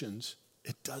solutions,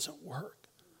 it doesn't work.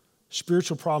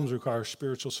 Spiritual problems require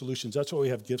spiritual solutions. That's why we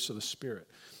have gifts of the Spirit.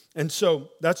 And so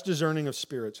that's discerning of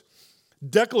spirits.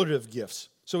 Declarative gifts.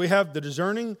 So we have the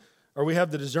discerning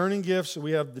gifts, and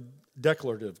we have the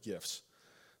declarative gifts.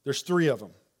 There's 3 of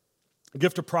them. A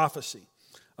gift of prophecy.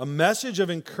 A message of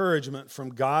encouragement from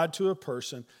God to a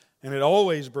person, and it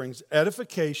always brings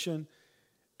edification,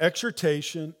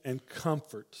 exhortation, and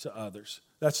comfort to others.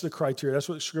 That's the criteria. That's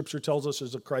what Scripture tells us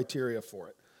is the criteria for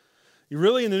it. You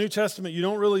really, in the New Testament, you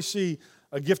don't really see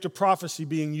a gift of prophecy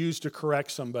being used to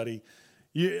correct somebody.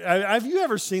 Have you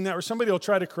ever seen that where somebody will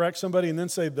try to correct somebody and then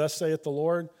say, thus saith the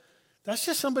Lord? That's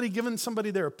just somebody giving somebody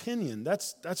their opinion.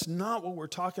 That's not what we're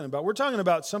talking about. We're talking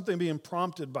about something being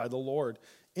prompted by the Lord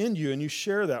in you, and you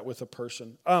share that with a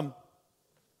person.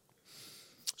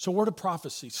 So word of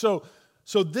prophecy. So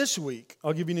this week,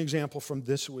 I'll give you an example from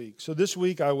this week. So this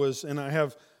week I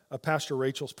have Pastor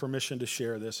Rachel's permission to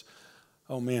share this.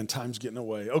 Oh man, time's getting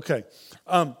away. Okay.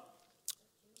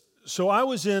 So I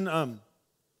was in,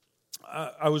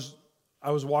 I was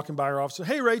walking by her office.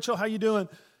 Hey Rachel, how you doing?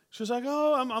 She was like,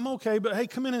 oh, I'm okay, but hey,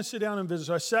 come in and sit down and visit.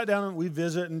 So I sat down and we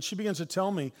visit, and she begins to tell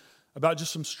me about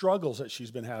just some struggles that she's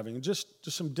been having, and just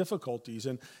some difficulties.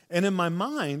 And in my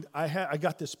mind, I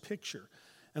got this picture,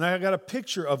 and I got a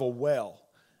picture of a well.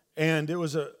 And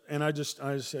I just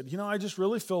said, I just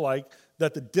really feel like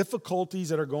that the difficulties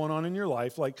that are going on in your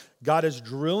life, like God is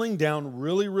drilling down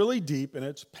really, really deep, and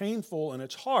it's painful and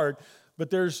it's hard, but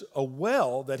there's a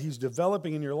well that He's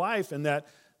developing in your life, and that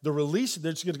the release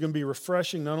that's going to be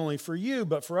refreshing not only for you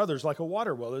but for others, like a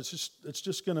water well. It's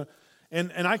just going to,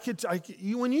 and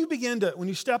when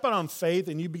you step out on faith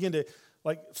and you begin to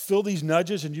like feel these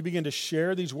nudges and you begin to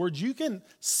share these words, you can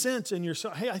sense in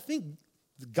yourself, hey, I think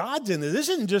God's in this. This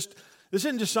isn't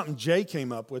just something Jay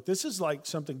came up with. This is like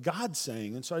something God's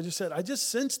saying. And so I just said, I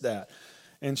just sensed that.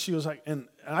 And she was like, and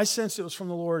I sensed it was from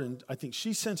the Lord, and I think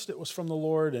she sensed it was from the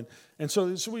Lord. And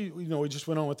so we just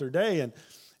went on with her day.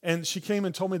 And she came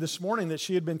and told me this morning that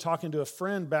she had been talking to a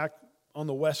friend back on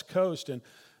the West Coast, and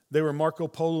they were Marco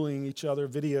Poloing each other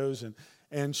videos.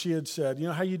 And she had said,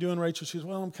 how you doing, Rachel? She said,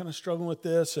 well, I'm kind of struggling with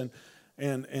this and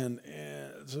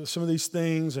some of these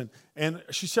things. And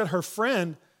she said her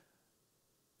friend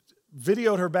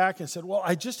videoed her back and said, well,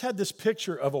 I just had this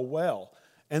picture of a well,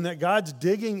 and that God's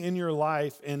digging in your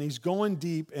life, and He's going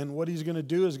deep, and what He's going to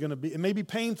do is going to be, it may be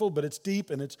painful, but it's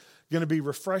deep, and it's going to be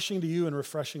refreshing to you and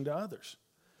refreshing to others.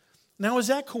 Now, is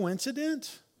that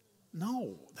coincidence?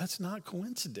 No, that's not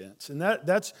coincidence. And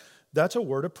that's a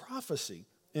word of prophecy,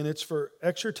 and it's for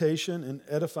exhortation and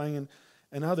edifying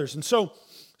and others. And so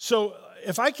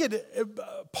if I could,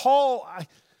 Paul,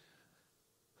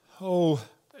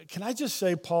 can I just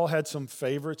say Paul had some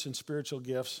favorites in spiritual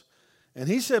gifts? And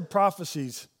he said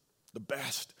prophecy's the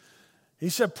best. He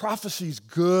said prophecy's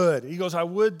good. He goes, I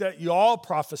would that you all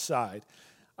prophesied.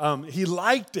 He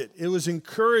liked it. It was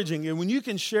encouraging. And when you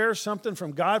can share something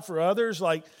from God for others,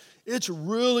 like it's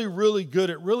really, really good.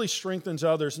 It really strengthens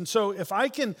others. And so if I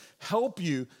can help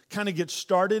you kind of get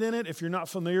started in it, if you're not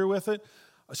familiar with it,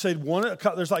 I said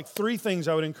there's like 3 things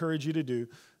I would encourage you to do.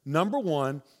 Number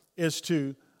 1 is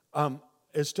to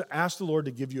is to ask the Lord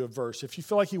to give you a verse. If you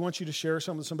feel like he wants you to share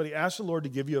something with somebody, ask the Lord to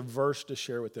give you a verse to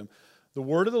share with them. The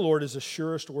word of the Lord is the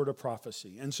surest word of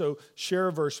prophecy. And so share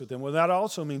a verse with them. Well, that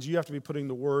also means you have to be putting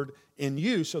the word in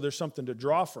you so there's something to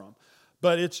draw from.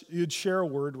 But you'd share a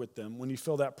word with them when you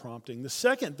feel that prompting. The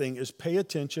second thing is pay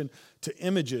attention to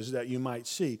images that you might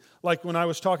see. Like when I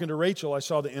was talking to Rachel, I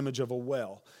saw the image of a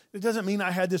well. It doesn't mean I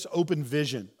had this open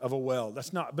vision of a well.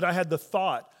 That's not, but I had the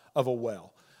thought of a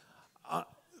well.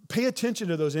 Pay attention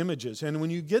to those images. And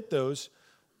when you get those,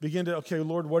 begin to, okay,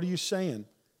 Lord, what are you saying?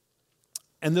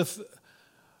 And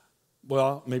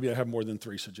well, maybe I have more than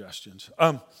 3 suggestions.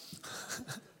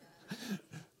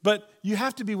 But you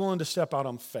have to be willing to step out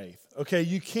on faith. Okay,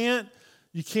 you just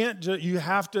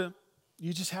have to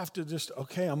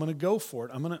okay, I'm going to go for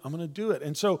it. I'm going to do it.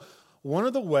 And so one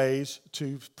of the ways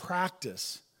to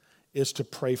practice is to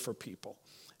pray for people.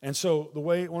 And so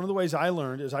one of the ways I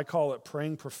learned is I call it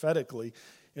praying prophetically.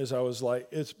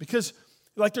 It's because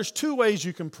like there's 2 ways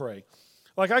you can pray.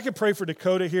 Like I could pray for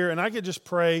Dakota here, and I could just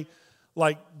pray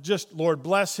like just Lord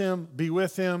bless him, be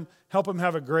with him, help him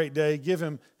have a great day, give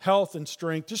him health and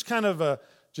strength, just kind of a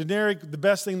generic, the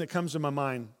best thing that comes to my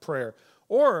mind prayer.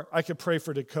 Or I could pray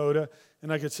for Dakota,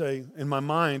 and I could say in my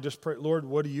mind, just pray, Lord,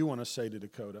 what do you want to say to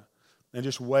Dakota? And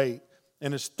just wait.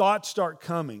 And as thoughts start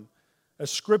coming, as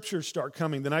scriptures start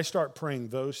coming, then I start praying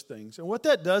those things. And what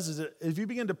that does is if you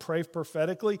begin to pray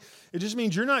prophetically, it just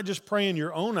means you're not just praying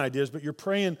your own ideas, but you're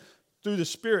praying through the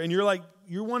Spirit. And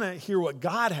you want to hear what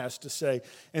God has to say.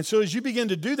 And so as you begin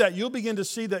to do that, you'll begin to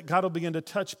see that God will begin to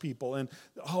touch people. And,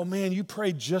 oh man, you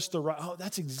prayed just the right,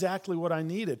 that's exactly what I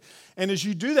needed. And as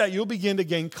you do that, you'll begin to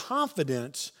gain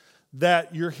confidence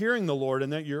that you're hearing the Lord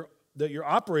and that you're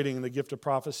operating in the gift of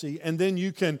prophecy. And then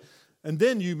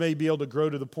you may be able to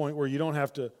grow to the point where you don't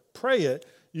have to pray it.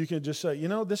 You can just say,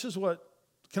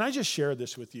 can I just share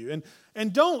this with you?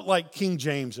 And don't like King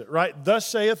James it, right? Thus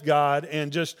saith God,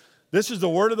 and just, this is the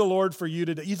word of the Lord for you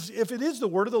today. If it is the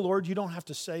word of the Lord, you don't have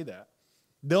to say that.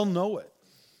 They'll know it.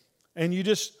 And you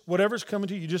just, whatever's coming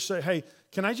to you, you just say, hey,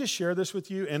 can I just share this with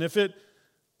you? And if it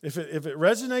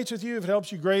resonates with you, if it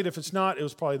helps you, great. If it's not, it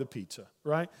was probably the pizza,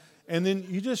 right? And then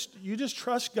you just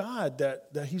trust God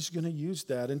that he's going to use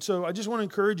that. And so I just want to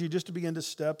encourage you just to begin to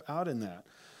step out in that.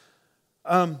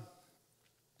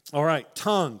 All right,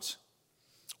 tongues.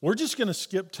 We're just going to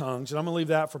skip tongues, and I'm going to leave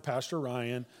that for Pastor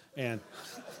Ryan, and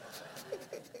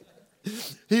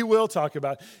he will talk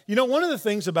about it. One of the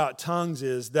things about tongues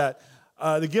is that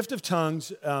the gift of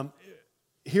tongues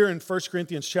here in 1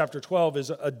 Corinthians chapter 12 is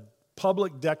a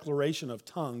public declaration of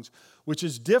tongues, which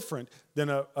is different than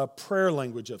a prayer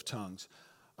language of tongues.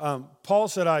 Paul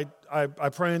said, I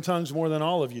pray in tongues more than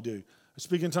all of you do. I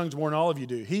speak in tongues more than all of you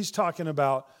do. He's talking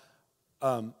about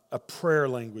a prayer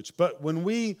language. But when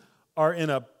we are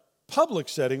in a public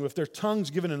setting, if there are tongues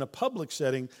given in a public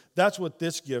setting, this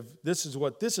is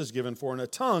what this is given for. And a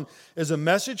tongue is a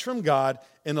message from God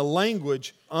in a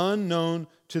language unknown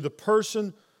to the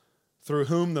person through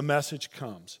whom the message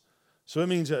comes. So it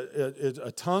means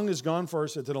a tongue is gone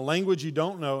first. It's in a language you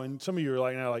don't know. And some of you are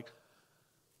like,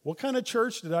 what kind of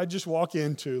church did I just walk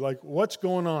into? Like, what's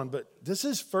going on? But this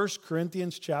is 1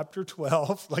 Corinthians chapter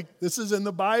 12. Like, this is in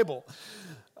the Bible.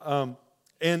 And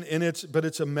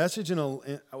it's a message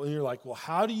when you're like, well,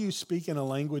 how do you speak in a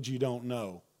language you don't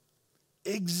know?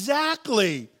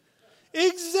 Exactly.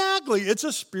 It's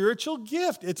a spiritual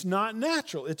gift. It's not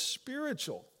natural. It's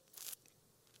spiritual.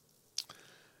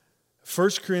 1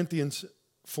 Corinthians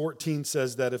 14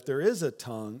 says that if there is a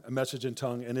message in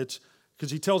tongue, and it's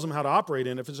because he tells them how to operate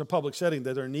in, if it's a public setting,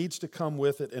 that there needs to come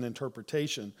with it an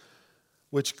interpretation,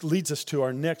 which leads us to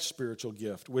our next spiritual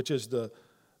gift, which is the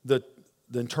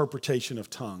interpretation of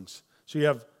tongues. So you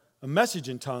have a message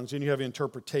in tongues, and you have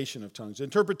interpretation of tongues.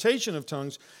 Interpretation of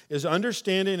tongues is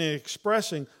understanding and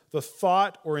expressing the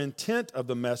thought or intent of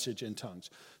the message in tongues.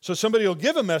 So somebody will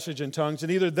give a message in tongues,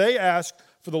 and either they ask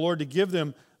for the Lord to give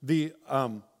them the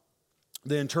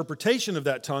interpretation of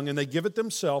that tongue, and they give it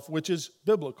themselves, which is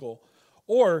biblical,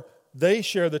 or they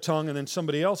share the tongue, and then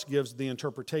somebody else gives the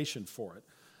interpretation for it.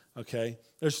 Okay?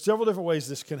 There's several different ways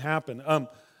this can happen.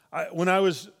 When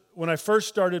I first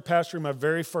started pastoring my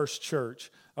very first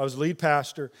church, I was lead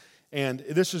pastor, and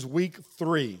this is week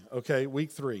 3, okay,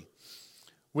 week 3.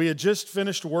 We had just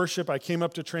finished worship. I came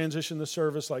up to transition the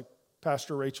service like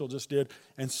Pastor Rachel just did,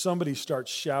 and somebody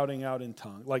starts shouting out in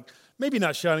tongues. Like, maybe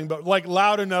not shouting, but like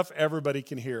loud enough everybody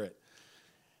can hear it.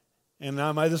 And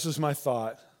now this is my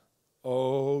thought.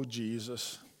 Oh,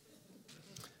 Jesus.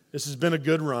 This has been a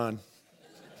good run.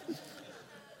 I've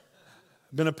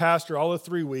been a pastor all of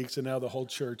 3 weeks, and now the whole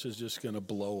church is just going to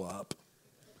blow up.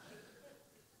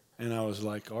 And I was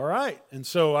like, all right. And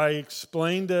so I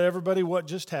explained to everybody what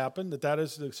just happened, that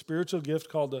is the spiritual gift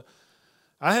called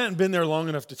I hadn't been there long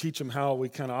enough to teach them how we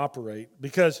kind of operate,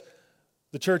 because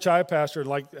the church I pastor,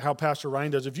 like how Pastor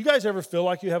Ryan does, if you guys ever feel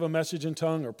like you have a message in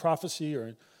tongue or prophecy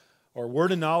or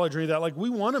word of knowledge or any of that, like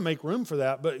we want to make room for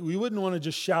that, but we wouldn't want to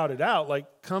just shout it out. Like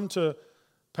come to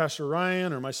Pastor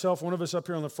Ryan or myself, one of us up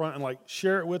here on the front, and like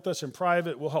share it with us in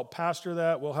private. We'll help pastor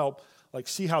that. We'll help like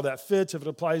see how that fits, if it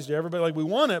applies to everybody. Like we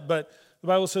want it, but the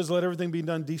Bible says let everything be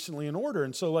done decently in order.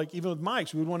 And so like even with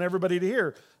mics, we would want everybody to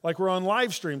hear. Like we're on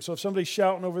live stream. So if somebody's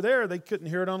shouting over there, they couldn't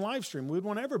hear it on live stream. We'd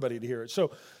want everybody to hear it.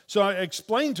 So I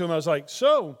explained to him, I was like,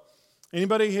 so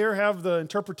anybody here have the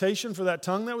interpretation for that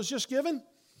tongue that was just given?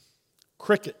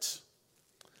 Crickets.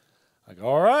 Like,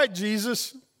 all right,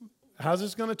 Jesus, how's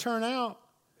this going to turn out?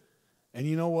 And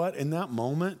you know what? In that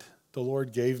moment, the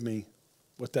Lord gave me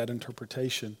what that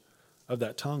interpretation of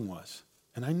that tongue was.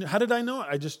 And how did I know it?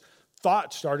 I just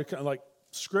thoughts started, like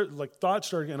thoughts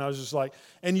started, and I was just like,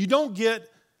 and you don't get,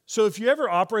 so if you ever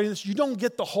operate in this, you don't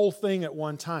get the whole thing at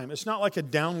one time. It's not like a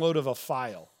download of a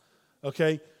file,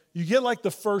 okay? You get like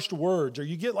the first words, or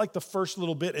you get like the first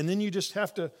little bit, and then you just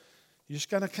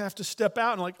kind of have to step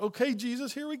out and like, okay,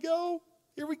 Jesus, here we go.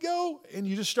 And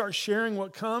you just start sharing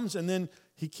what comes, and then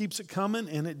he keeps it coming,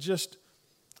 and it's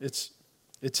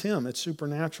him. It's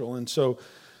supernatural. And so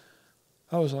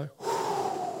I was like,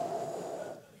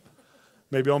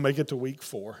 maybe I'll make it to week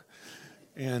 4.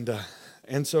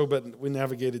 And so, but we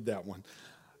navigated that one.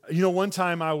 You know, one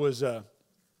time I was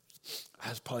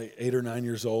probably 8 or 9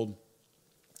 years old,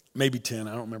 maybe 10,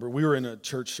 I don't remember. We were in a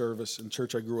church service in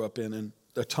church I grew up in, and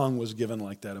a tongue was given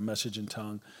like that, a message in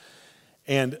tongue.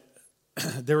 And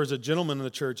there was a gentleman in the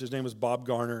church, his name was Bob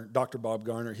Garner, Dr. Bob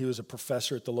Garner. He was a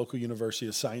professor at the local university,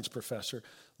 a science professor.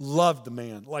 Loved the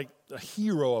man, like a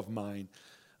hero of mine.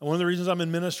 And one of the reasons I'm in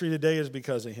ministry today is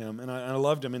because of him, and I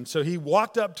loved him. And so he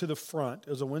walked up to the front. It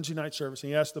was a Wednesday night service, and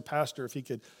he asked the pastor if he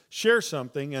could share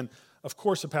something. And of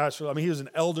course the pastor, he was an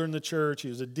elder in the church. He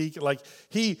was a deacon.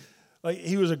 He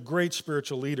was a great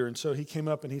spiritual leader. And so he came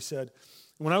up and he said,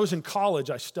 when I was in college,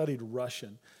 I studied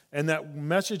Russian. And that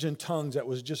message in tongues that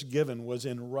was just given was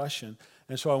in Russian.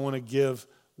 And so I want to give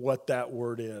what that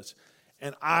word is.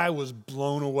 And I was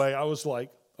blown away. I was like,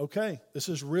 okay, this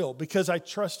is real, because I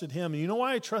trusted him. And you know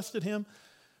why I trusted him?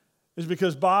 Is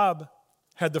because Bob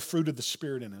had the fruit of the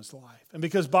Spirit in his life. And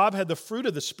because Bob had the fruit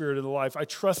of the Spirit in his life, I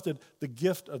trusted the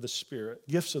gifts of the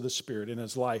Spirit in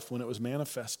his life when it was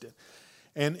manifested.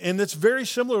 And it's very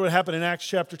similar to what happened in Acts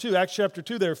chapter 2. Acts chapter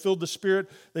 2, they were filled with the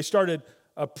Spirit. They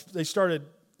started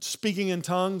speaking in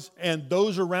tongues, and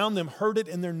those around them heard it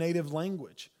in their native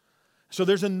language. So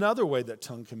there's another way that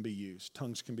tongues can be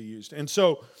used. And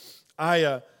so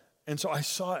I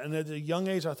saw it, and at a young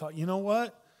age, I thought, you know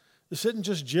what? This isn't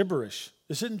just gibberish.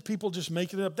 This isn't people just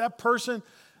making it up. That person,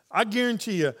 I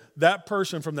guarantee you, that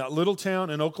person from that little town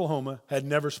in Oklahoma had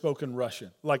never spoken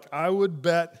Russian. Like, I would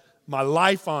bet my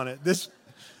life on it.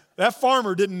 That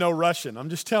farmer didn't know Russian. I'm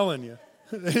just telling you.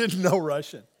 They didn't know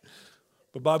Russian.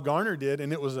 But Bob Garner did,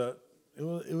 and it was a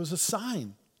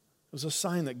sign. It was a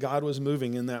sign that God was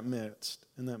moving in that midst.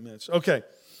 Okay,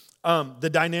 the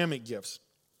dynamic gifts.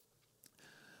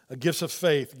 Gifts of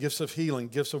faith, gifts of healing,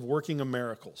 gifts of working of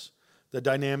miracles. The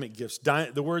dynamic gifts.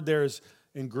 The word there is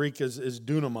in Greek is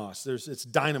dunamos. It's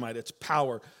dynamite. It's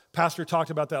power. Pastor talked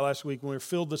about that last week. When we're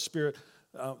filled with the Spirit,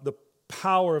 the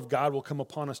power of God will come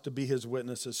upon us to be His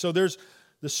witnesses. So there's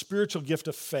the spiritual gift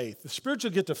of faith. The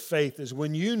spiritual gift of faith is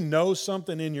when you know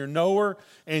something in your knower,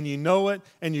 and you know it,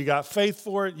 and you got faith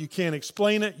for it. You can't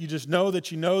explain it. You just know that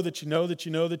you know that you know that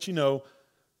you know that you know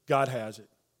God has it.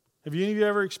 Have any of you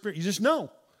ever experienced? You just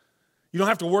know. You don't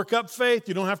have to work up faith.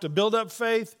 You don't have to build up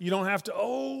faith. You don't have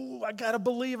to, I got to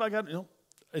believe.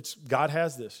 It's God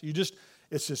has this.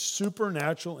 It's a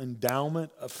supernatural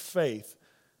endowment of faith,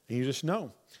 and you just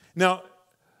know. Now,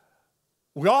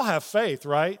 we all have faith,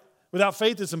 right? Without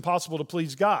faith, it's impossible to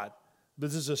please God. But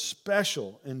this is a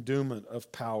special endowment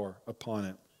of power upon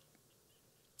it.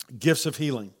 Gifts of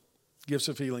healing.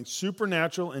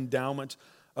 Supernatural endowment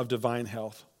of divine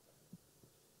health.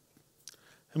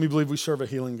 And we believe we serve a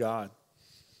healing God.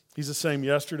 He's the same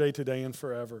yesterday, today, and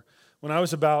forever. When I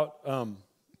was about,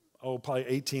 probably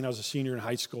 18, I was a senior in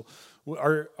high school.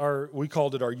 We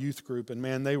called it our youth group, and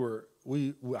man,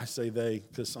 I say they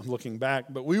because I'm looking back,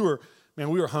 but we were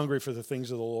hungry for the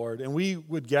things of the Lord, and we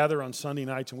would gather on Sunday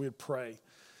nights and we would pray.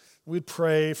 We'd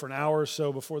pray for an hour or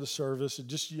so before the service, and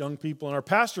just young people, and our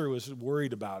pastor was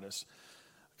worried about us.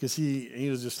 Because he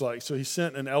was just like, so he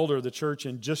sent an elder of the church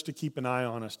in just to keep an eye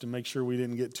on us to make sure we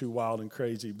didn't get too wild and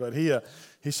crazy. But he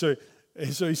said,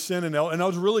 And so he sent an elder, and I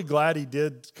was really glad he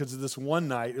did, because of this one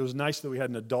night. It was nice that we had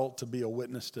an adult to be a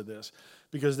witness to this,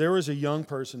 because there was a young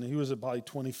person. He was probably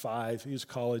 25. He was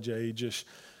college age-ish,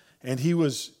 and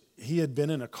he had been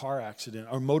in a car accident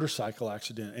or motorcycle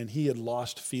accident, and he had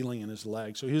lost feeling in his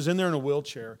leg. So he was in there in a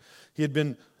wheelchair. He had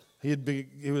been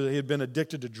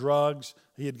addicted to drugs.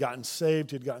 He had gotten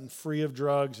saved. He had gotten free of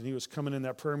drugs, and he was coming in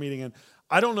that prayer meeting. And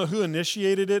I don't know who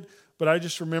initiated it, but I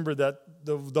just remember that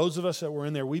those of us that were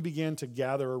in there, we began to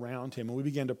gather around him, and we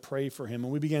began to pray for him,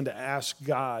 and we began to ask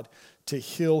God to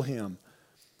heal him,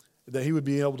 that he would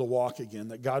be able to walk again,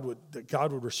 that God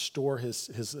would restore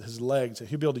his legs, that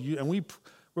he'd be able to use. And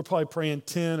we're probably praying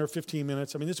 10 or 15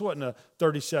 minutes. I mean, this wasn't a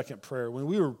 30-second prayer. When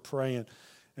we were praying,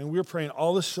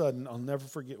 all of a sudden, I'll never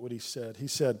forget what he said. He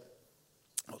said,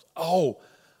 "Oh,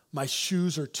 my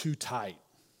shoes are too tight."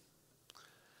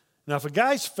 Now, if a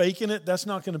guy's faking it, that's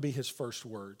not going to be his first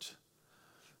words.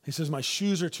 He says, "My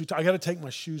shoes are too tight. I got to take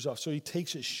my shoes off." So he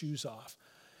takes his shoes off.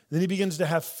 And then he begins to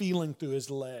have feeling through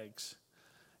his legs.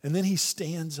 And then he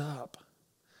stands up.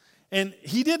 And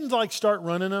he didn't start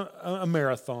running a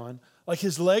marathon.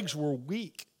 His legs were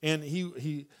weak. And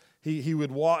he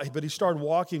would walk, but he started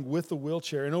walking with the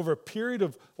wheelchair. And over a period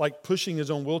of pushing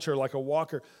his own wheelchair like a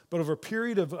walker, but over a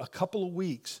period of a couple of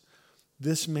weeks,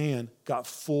 this man got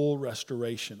full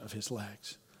restoration of his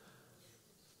legs.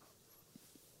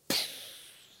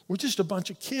 We're just a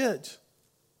bunch of kids.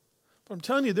 But I'm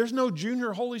telling you, there's no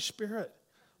junior Holy Spirit.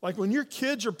 When your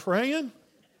kids are praying,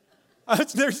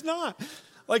 there's not.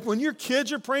 When your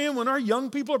kids are praying, when our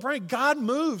young people are praying, God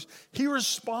moves. He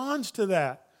responds to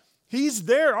that. He's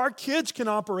there. Our kids can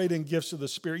operate in gifts of the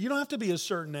Spirit. You don't have to be a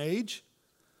certain age.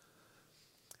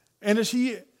 And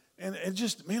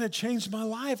it changed my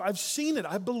life. I've seen it.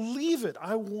 I believe it.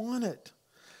 I want it.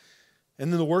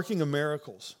 And then the working of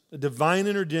miracles, a divine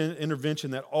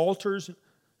intervention that alters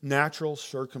natural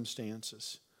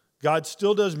circumstances. God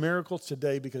still does miracles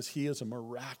today because he is a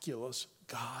miraculous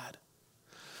God.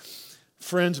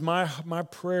 Friends, my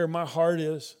prayer, my heart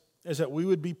is that we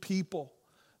would be people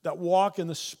that walk in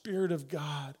the Spirit of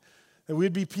God. That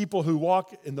we'd be people who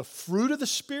walk in the fruit of the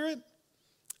Spirit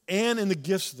and in the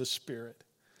gifts of the Spirit.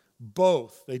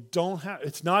 Both.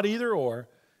 It's not either or,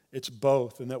 it's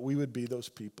both, and that we would be those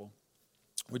people.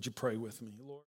 Would you pray with me, Lord?